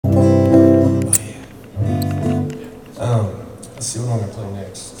Let's see what I'm gonna play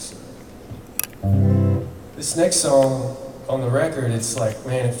next. This next song on the record, it's like,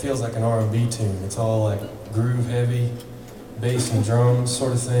 man, it feels like an R&B tune. It's all like groove heavy, bass and drums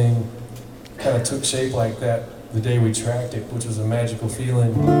sort of thing. Kind of took shape like that the day we tracked it, which was a magical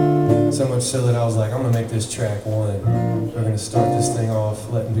feeling. So much so that I was like, I'm gonna make this track one. We're gonna start this thing off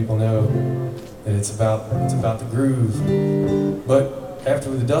letting people know that it's about the groove. But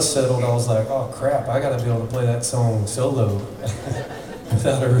after the dust settled, I was like, oh crap, I gotta be able to play that song solo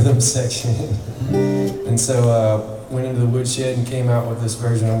without a rhythm section. And so went into the woodshed and came out with this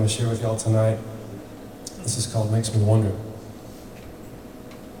version I'm gonna share with y'all tonight. This is called Makes Me Wonder.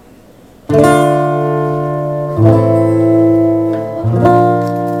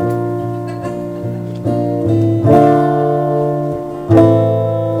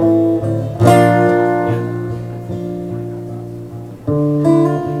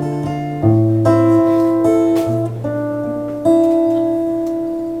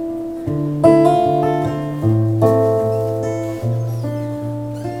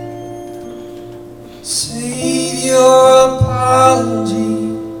 Save your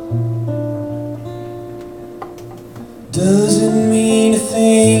apology. Doesn't mean a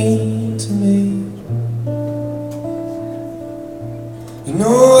thing to me. You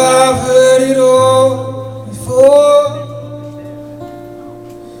know I've heard it all before.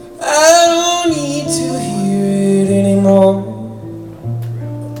 I don't need to hear it anymore.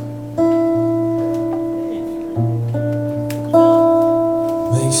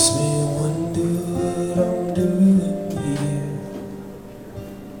 Makes me wonder what I'm doing here.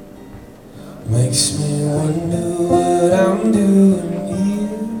 Makes me wonder what I'm doing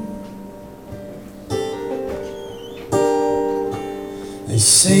here. They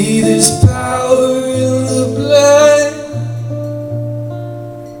say there's power in the blood.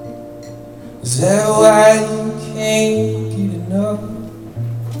 Is that why you can't get enough?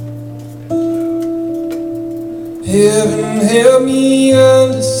 Heaven help me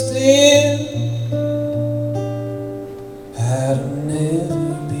understand how to never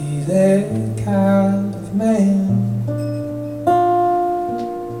be that kind of man.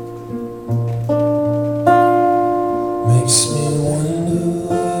 Makes me wonder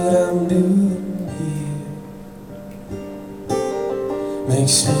what I'm doing here.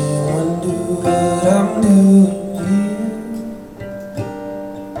 Makes me wonder what I'm doing.